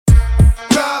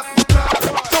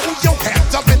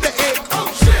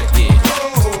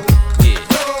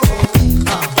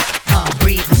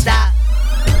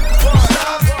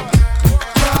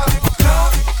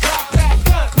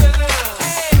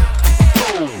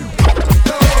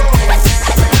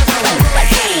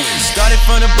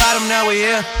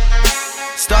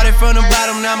here. Started from the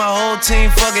bottom, now my whole team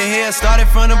fucking here. Started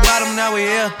from the bottom, now we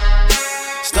here.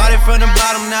 Started from the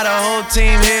bottom, now the whole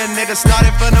team here, nigga.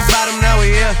 Started from the bottom, now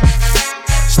we here.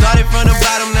 Started from the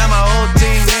bottom, now my whole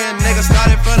team here, nigga.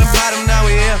 Started from the bottom, now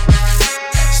we here.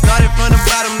 Started from the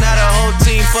bottom, now the whole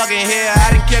team fucking here.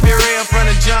 I done kept it real from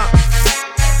the jump.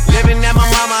 Living at my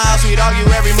mama's house, we'd argue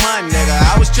every month, nigga.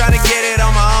 I was trying to get it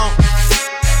on my own.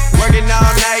 Working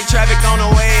all night, traffic on the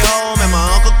way home, and my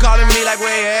uncle calling me like,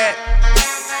 where you at?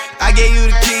 I gave you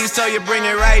the keys, so you bring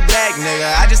it right back, nigga.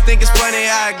 I just think it's funny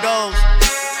how it goes.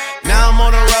 Now I'm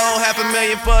on the road,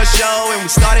 $500,000 for a show, and we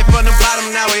started from the bottom,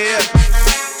 now we here.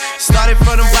 Started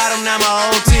from the bottom, now my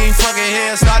whole team fucking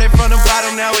here. Started from the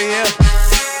bottom, now we here.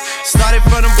 Started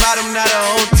from the bottom, now the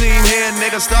whole team here,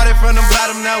 nigga. Started from the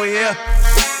bottom, now we here.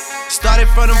 Started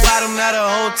from the bottom, now the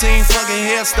whole team fucking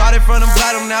here. Started from the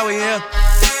bottom, now we here.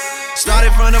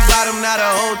 Started from the bottom, now the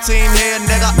whole team here,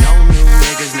 nigga. No new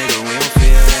niggas, nigga, we don't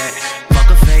feel that. Fuck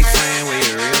a fake friend, where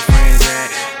your real friends at?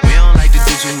 We don't like to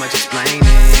do too much explaining.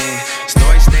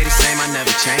 Story stay the same, I never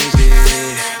changed it.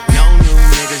 No new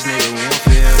niggas, nigga, we don't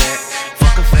feel that.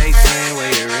 Fuck a fake friend,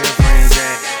 where your real friends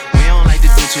at? We don't like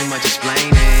to do too much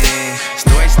explaining.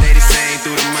 Story stay the same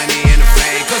through the money and the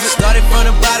fame. Cause it started from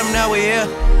the bottom, now we here.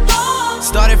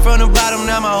 Started from the bottom,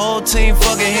 now my whole team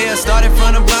fucking here. Started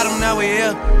from the bottom, now we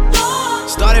here.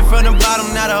 Started from the bottom,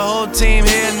 now the whole team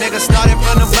here, nigga. Started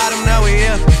from the bottom, now we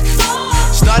here.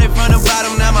 Started from the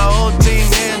bottom, now my whole team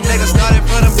here, nigga. Started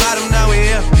from the bottom, now we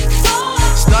here.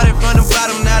 Started from the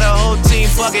bottom, now the whole team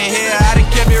fucking here. I done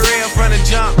kept it real from the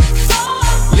jump.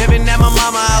 Living at my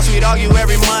mama's house, we'd argue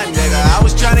every month, nigga. I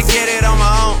was trying to get it on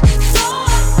my own.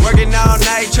 Working all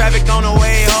night, traffic on the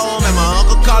way home, and my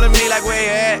uncle calling me like, where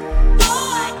you at?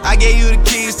 I gave you the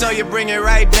keys, so you bring it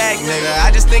right back, nigga.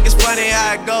 I just think it's funny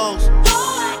how it goes.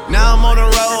 Now I'm on the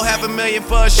road, $500,000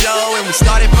 for a show, and we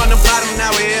started from the bottom,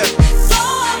 now we here.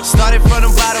 Started from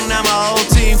the bottom, now my whole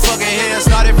team fucking here.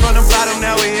 Started from the bottom,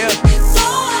 now we here.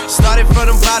 Started from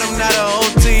the bottom, now the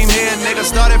whole team here, nigga.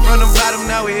 Started from the bottom,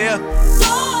 now we here.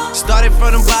 Started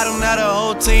from the bottom, now the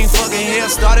whole team fucking here.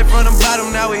 Started from the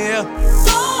bottom, now we here.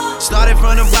 Started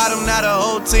from the bottom, now the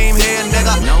whole team here,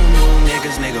 nigga. No new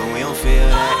niggas, nigga, we don't feel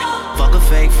that. Fuck a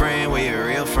fake friend, where your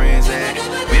real friends at?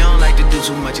 We don't like to do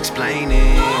too much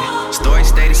explaining. Story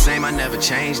stay the same, I never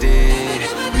changed it.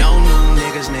 No new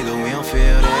niggas, nigga, we don't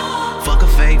feel that. Fuck a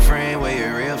fake friend, where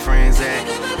your real friends at?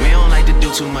 We don't like to do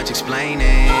too much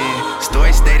explaining.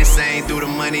 Story stay the same through the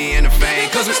money and the fame.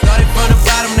 Cause we started from the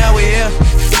bottom, now we here.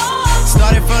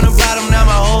 Started from the bottom, now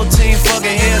my whole team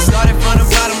fucking here. Started from the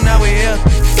bottom, now we here.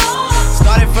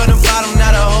 Started from the bottom,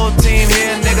 now the whole team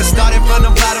here, nigga. Started from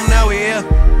the bottom, now we here.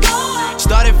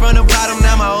 Started from the bottom,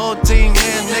 now my whole team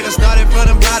here, nigga. Started from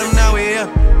the bottom, now we here.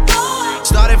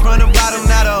 Started from the bottom,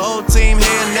 now the whole team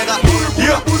here, nigga.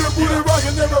 Yeah. Booty, booty,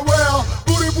 rockin' everywhere.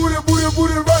 Booty, booty, booty,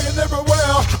 booty, rockin'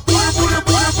 everywhere. Booty, booty,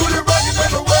 booty, booty, rockin'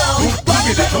 everywhere.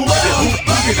 Rockin' everywhere.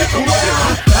 Rockin' everywhere.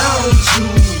 I found you,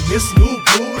 Miss New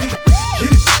Booty.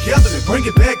 Get it together and bring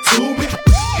it back to me.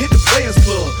 Hit the Players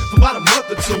Club for about a month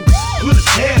or two. Put a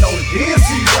tan on it, then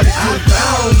see what it do. I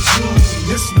found you,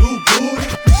 Miss New Booty.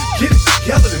 Get it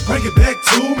together and bring it back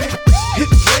to me. Hit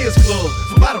the Players Club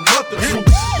for about a month or two.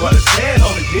 Put a tan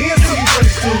on it, then see what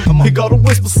it do. Here go the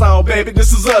whisper sound, baby,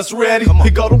 this is us ready.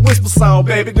 Here go the whisper sound,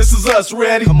 baby, this is us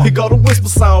ready. Here go the whisper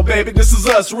sound, baby, this is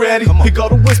us ready. Here go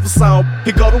the whisper sound,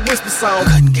 here go the whisper sound.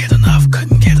 Couldn't get enough,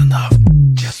 couldn't get enough.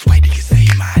 Just wait till you see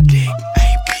my dick.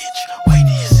 Hey bitch, wait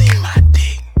till you see my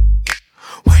dick.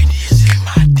 Wait till you see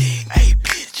my dick. Hey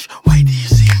bitch, wait till you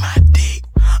see my dick.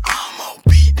 I'ma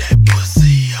beat that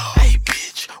pussy up. Hey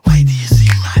bitch, wait till you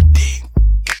see my dick.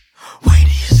 Wait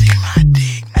till you see my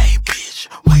dick. Hey bitch,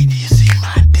 wait till you see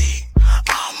my dick.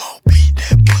 I'ma beat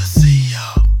that pussy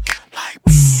up. Like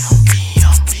bam, bam, bam,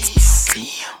 bam, bam, bam, bam, bam,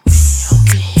 bam,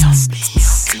 bam, bam.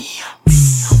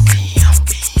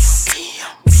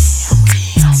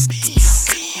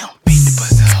 Beat the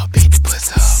pussy up, beat the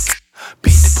pussy up.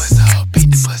 Beat the pussy up,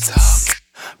 beat the pussy up.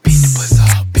 Beat the pussy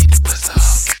up, beat the pussy up.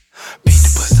 Beat the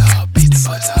pussy up, beat the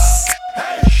pussy up.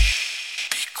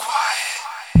 Be quiet.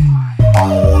 I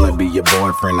don't wanna be your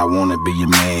boyfriend, I wanna be your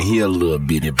man. He a little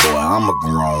bitty boy, I'm a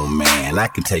grown man. I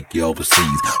can take you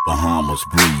overseas, Bahamas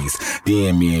breeze.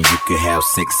 Then me and you can have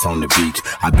sex on the beach.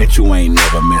 I bet you ain't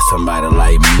never met somebody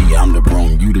like me. I'm the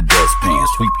broom, you the dustpan,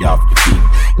 sweep you off your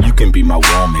feet. You can be my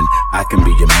woman, I can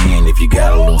be your man. If you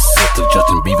got a little sister,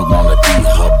 Justin Bieber wanna be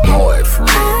her boyfriend.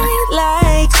 I'd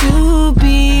like to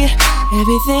be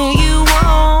everything you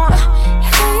want.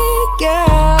 Hey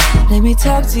girl, let me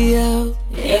talk to you.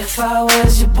 If I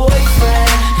was your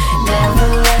boyfriend,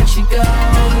 never let you go.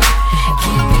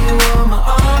 Keep you on my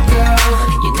arm.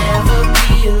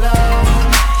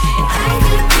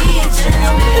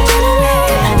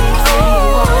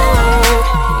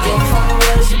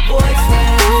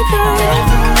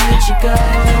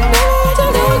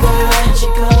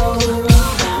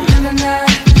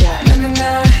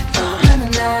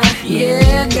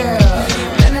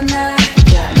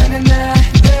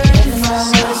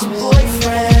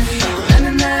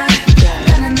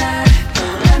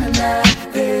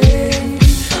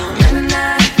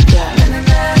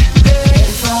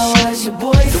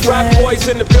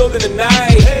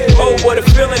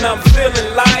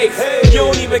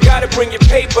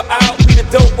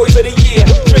 boys of the year.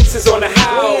 Drinks is on the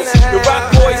house. The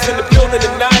rock boys in the building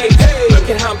tonight. Look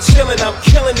at how I'm chillin', I'm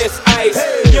killing this ice.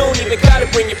 You don't even gotta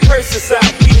bring your purses out.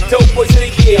 We the dope boys of the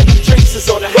year. Drinks is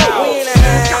on the house.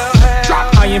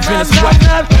 I invented sweat.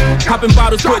 Popping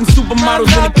bottles, putting supermodels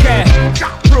in the cab.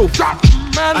 Proof.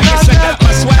 I guess I got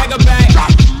my swagger back.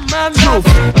 Truth.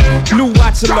 New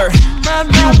watch alert.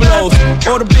 New blows.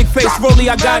 Or the big face rollie,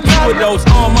 I got two of those.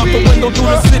 Arm out the window through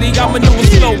the city, I maneuver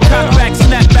slow. Cock back,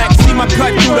 snap back, see my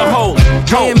cut through the hole.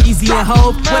 Damn, Easy and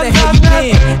Hov, where the hell you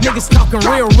been? Niggas talking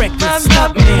real reckless,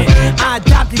 stuck man. I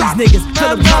adopted these niggas,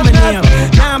 till I'm coming in.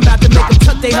 Now I'm about to make them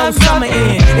tuck their whole summer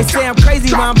in. They say I'm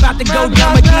crazy, but I'm about to go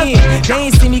dumb again. They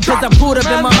ain't see me cause I pulled up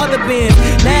in my other Benz.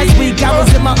 Last week I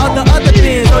was in my other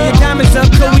Benz. Throw your diamonds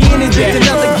up, cause we in this bitch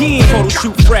another again. Photo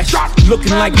shoot fresh,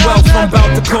 looking like wealth. I'm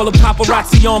about to call a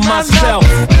paparazzi on myself.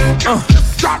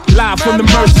 Live from the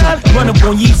Mercy. Run up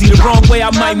on Yeezy the wrong way, I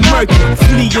might murk it.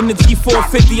 Flee in the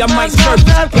G450, I might surf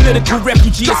it. Political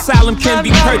refugee asylum can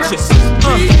be purchased.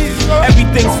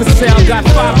 Everything's for sale. Got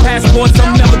 5 passports,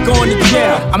 I'm never going to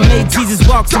jail. I made Jesus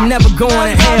walks, I'm never going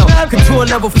to hell. Couture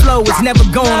level flow, it's never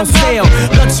going on sale.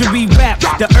 Luxury rap,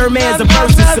 the Hermes of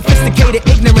verses. Sophisticated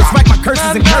ignorance, write my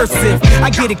curses in cursive. I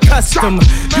get it custom,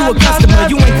 you a customer.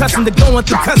 You ain't custom to going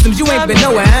through customs, you ain't been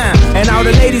nowhere, huh? And all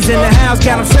the ladies in the house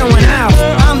got them showing out.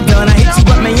 I'm done, I hit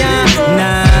you up, man,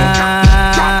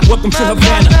 nah. Welcome to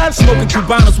Havana, smoking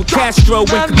Cubanos with Castro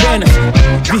and Cabanas.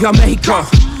 Via Mexico,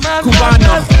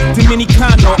 Cubano,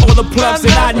 Dominicano, all the plugs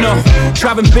that I know.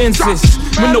 Driving Benzes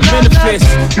with no benefits,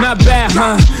 not bad,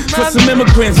 huh? For some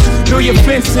immigrants, build your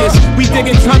fences, we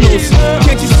digging tunnels.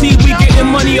 Can't you see we getting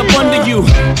money up under you?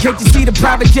 Can't you see the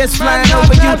private jets flying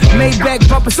over you? Maybach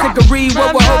bumper stickery,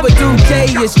 what we're overdue. Jay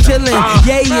is chillin',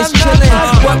 Ye is chillin'.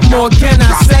 What more can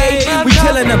I say? We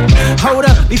killin' them. Hold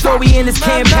up, before we end this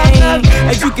campaign.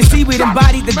 As you can see, we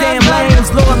embodied the damn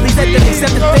lanes. Lord, please let them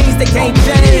accept the things they can't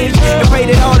change. And pray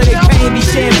that all of their pain be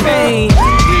champagne.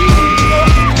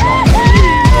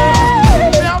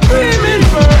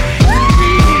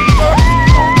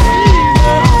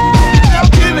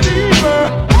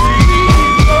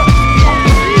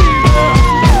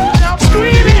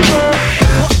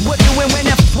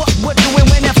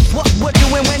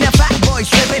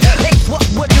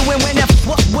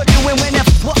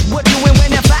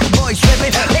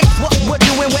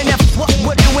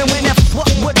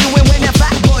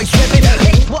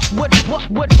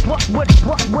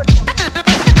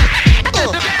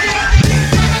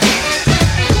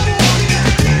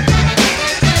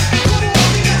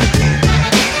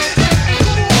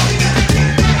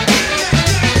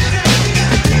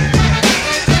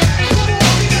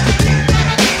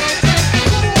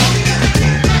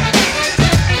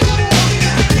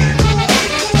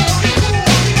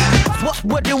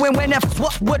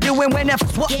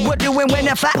 What doing when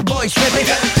the fat boys tripping?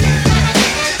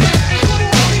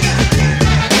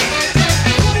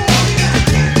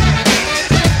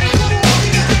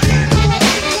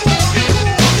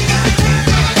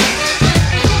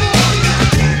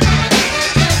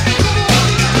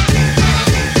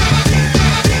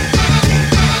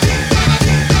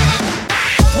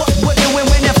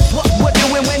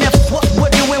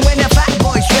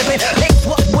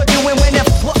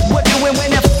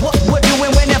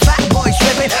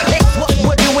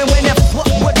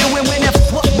 What doing when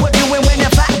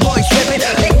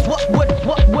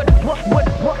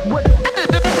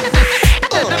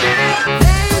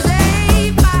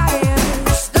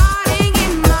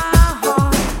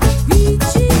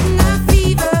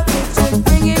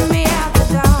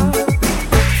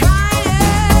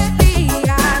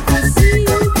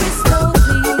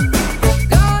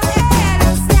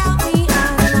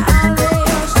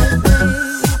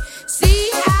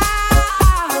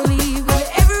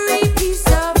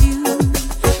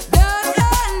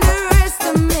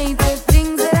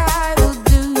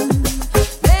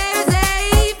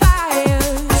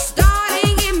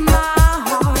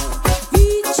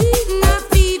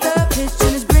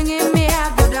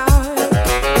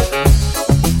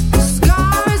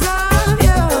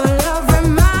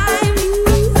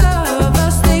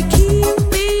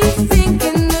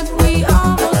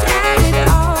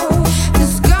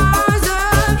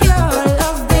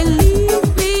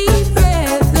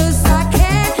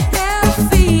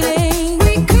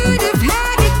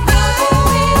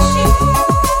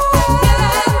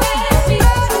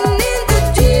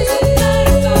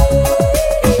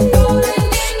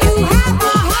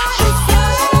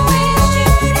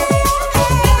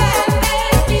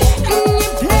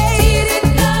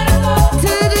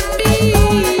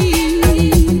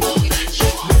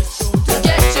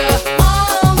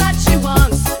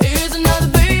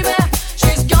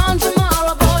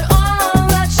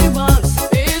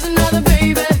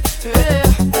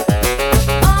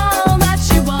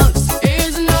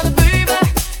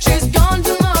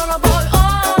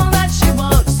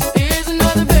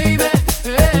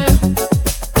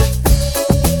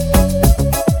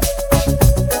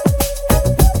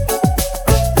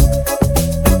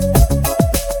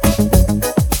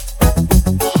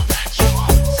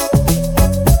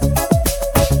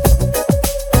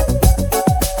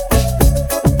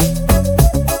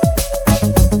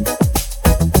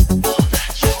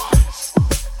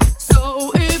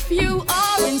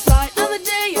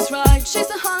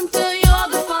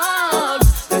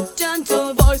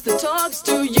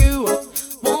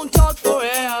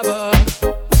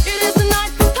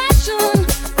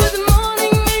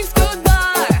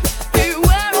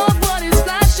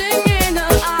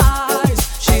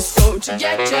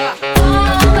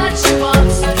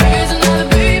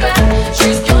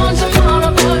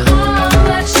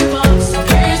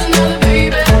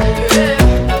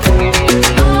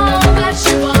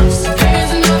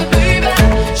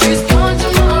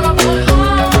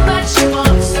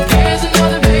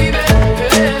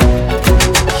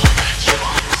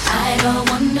don't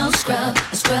want no scrub.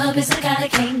 A scrub is a guy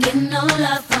that can't get no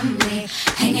love from me.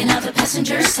 Hanging out the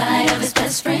passenger side of his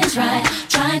best friend's ride,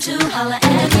 trying to holler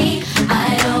at me.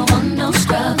 I don't want no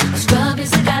scrub. A scrub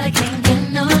is a guy that can't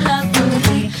get no love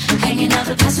from me. Hanging out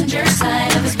the passenger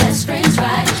side of his best friend's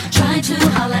ride, trying to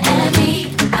holler at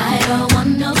me. I don't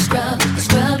want no scrub. A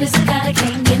scrub is a guy that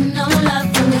can't get no love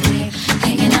from me.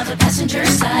 Hanging out the passenger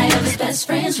side of his best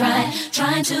friend's ride,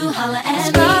 trying to holler at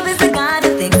me. Scrub is the guy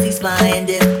that thinks he's flying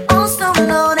dip, also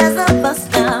known as a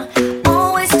buster.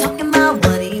 Always talking about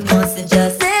what he wants and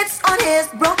just sits on his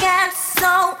broke ass.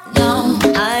 So no,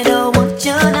 I don't want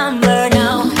your number.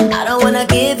 No, I don't wanna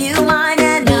give you mine.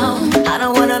 And no, I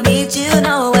don't wanna meet you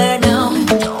nowhere. No,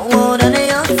 don't want none of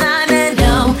your time. And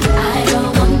no, I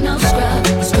don't want no scrub.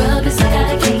 A scrub is a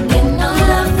guy that can't get no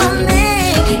love from me.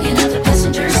 Hanging out the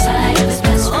passenger side of his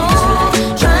best friend's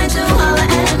ride, trying to holler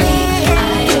at me.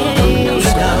 I don't want no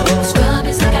scrub. A scrub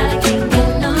is a guy that can't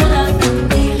get no love from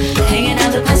me. Hanging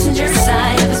out the passenger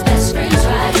side of his best friend's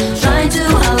ride, trying to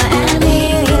holler at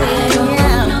me. I don't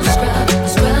want no scrub. A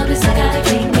scrub is a guy that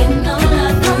can't get no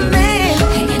love from me.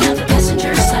 Hanging out the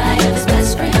passenger side of his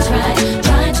best friend's ride,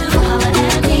 trying to holler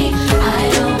at me. I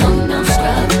don't want no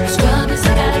scrub. A scrub is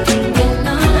a guy that can't get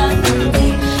no love from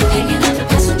me. Hanging out the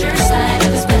passenger side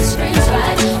of his best friend's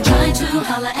ride, trying to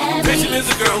holler at me. Vision is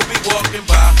a girl who be walking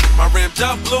by. My ripped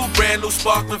up blue, brand new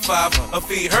sparkling 5. Her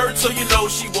feet hurt, so you know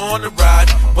she wanna ride.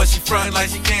 But she front like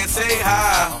she can't say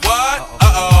hi. What?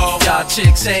 Uh-oh. Y'all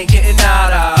chicks ain't getting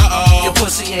out of. Uh-oh. Your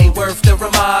pussy ain't worth the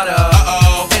Ramada.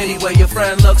 Uh-oh. Anyway, your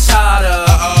friend looks hotter.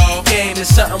 Uh-oh. Game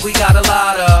is something we got a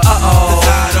lot of. Cause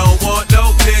I don't want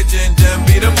no pigeon. Them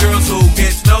be them girls who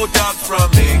gets no dubs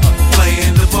from me.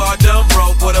 Playing the bar dumb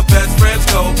broke where the best friends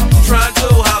go. Trying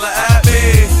to holler at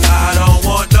me. I don't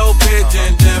want no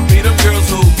pigeon. Them be them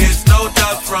girls who gets no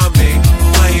dubs from me.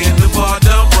 Playing the bar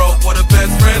dumb broke where the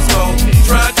best friends go.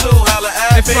 Trying to holler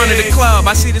at me. In front of the club,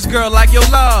 I see this girl like your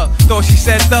love. Thought she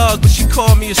said thug, but she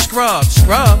called me a scrub.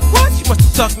 Scrub? What? She must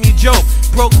have tucked me a joke.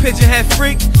 Broke pigeon head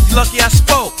freak, lucky I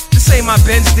spoke. This ain't my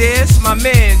Benz, this my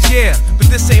man's, yeah. But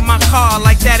this ain't my car,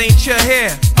 like that ain't your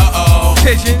hair. Uh-oh.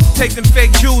 Pigeon, take them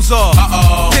fake jewels off.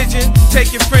 Uh-oh. Pigeon,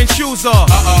 take your friend's shoes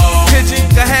off. Uh-oh. Pigeon,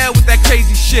 go ahead with that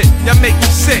crazy shit. Y'all make me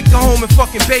sick, go home and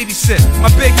fucking babysit. My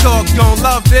big dog don't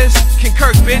love this. Can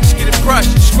Kirk, bitch, get it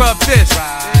brushed and scrub this.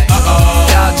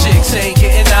 Uh-oh. Y'all chicks ain't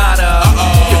getting out of.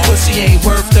 Your pussy ain't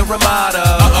worth the Ramada.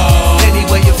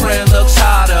 Anyway, your friend looks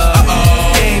hotter.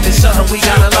 Game is something we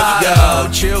got a lot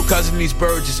of. Chill, cousin, these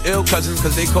birds is ill, cousin,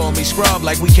 cause they call me scrub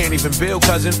like we can't even build,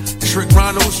 cousin. Trick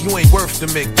Ronalds, you ain't worth the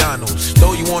McDonald's.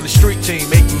 Throw you on the street team,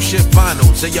 make you ship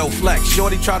vinyls. Say yo, flex,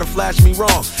 shorty try to flash me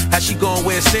wrong. How she gon'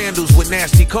 wear sandals with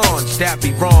nasty cons? That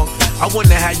be wrong. I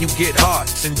wonder how you get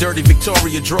hearts and dirty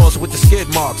Victoria drawers with the skid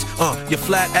marks. Your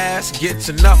flat ass gets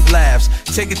enough laughs.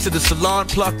 Take it to the salon,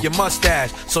 pluck your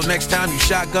mustache. So next time you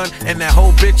shotgun and that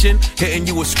whole bitchin' hitting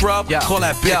you a scrub, call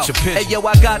that bitch a pigeon. Hey yo,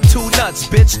 I got 2 nuts,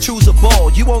 bitch, choose a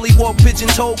ball. You only walk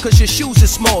pigeon-toed cause your shoes are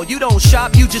small. You don't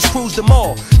shop, you just cruise the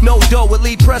mall. No dough with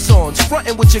lead press-ons,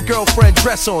 frontin' with your girlfriend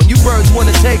dress on. You birds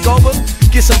wanna take over?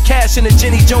 Get some cash in a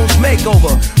Jenny Jones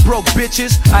makeover. Broke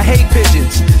bitches, I hate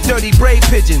pigeons. Dirty braid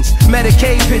pigeons,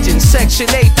 Medicaid pigeons, Section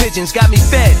 8 pigeons. Got me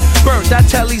fed, burnt, I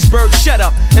tell these birds shut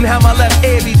up. And how my left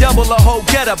ear be double a whole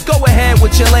get up. Go ahead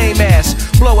with your lame ass.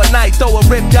 Blow a night, throw a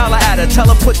rip dollar at her. Tell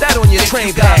her put that on your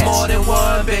train pass. Got more than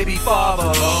one baby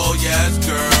father. Oh yes,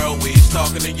 girl, we's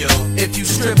talking to you. If you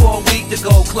strip all week to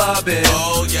go clubbing.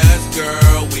 Oh yes,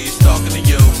 girl, we's talking to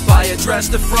you. Buy a dress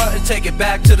to front and take it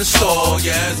back to the store. Oh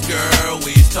yes, girl,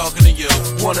 we's talking to you.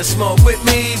 Wanna smoke with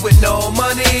me with no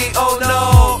money? Oh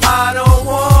no, I don't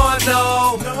want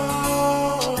no.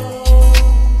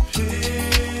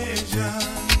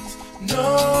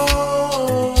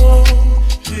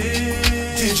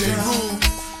 DJ Rule,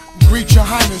 greet your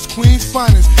highness, Queen's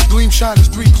finest, gleam shiners,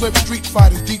 3 clip street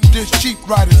fighters, deep dish cheap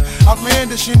riders,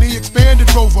 outlandish in the expanded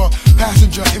Rover,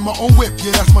 passenger in my own whip,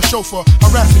 yeah that's my chauffeur,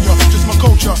 harassing ya, just my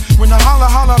culture. When I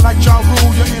holla like Ja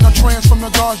Rule, you're in a trance from the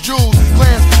God's jewels,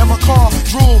 glance at my car,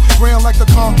 drool, grand like the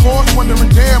Concourse,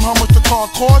 wondering damn how much the car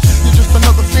costs. You're just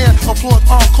another fan, applause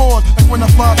encore, like when I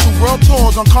fly to world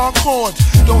tours on Concords.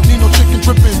 Don't need no chicken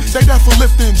dripping, say that for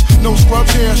liftings. No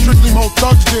scrubs here, strictly more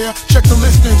thugs there. Check the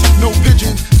listings, no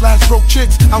pigeons, slash broke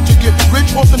chicks out to get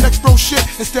rich off the next bro shit.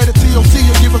 Instead of TOC,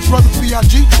 you give us brothers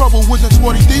B.I.G. trouble. Wasn't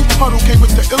Swarty D, huddle came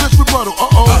with the illest rebuttal.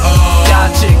 Y'all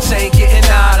chicks ain't getting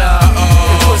out of.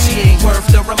 Your pussy ain't worth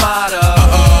the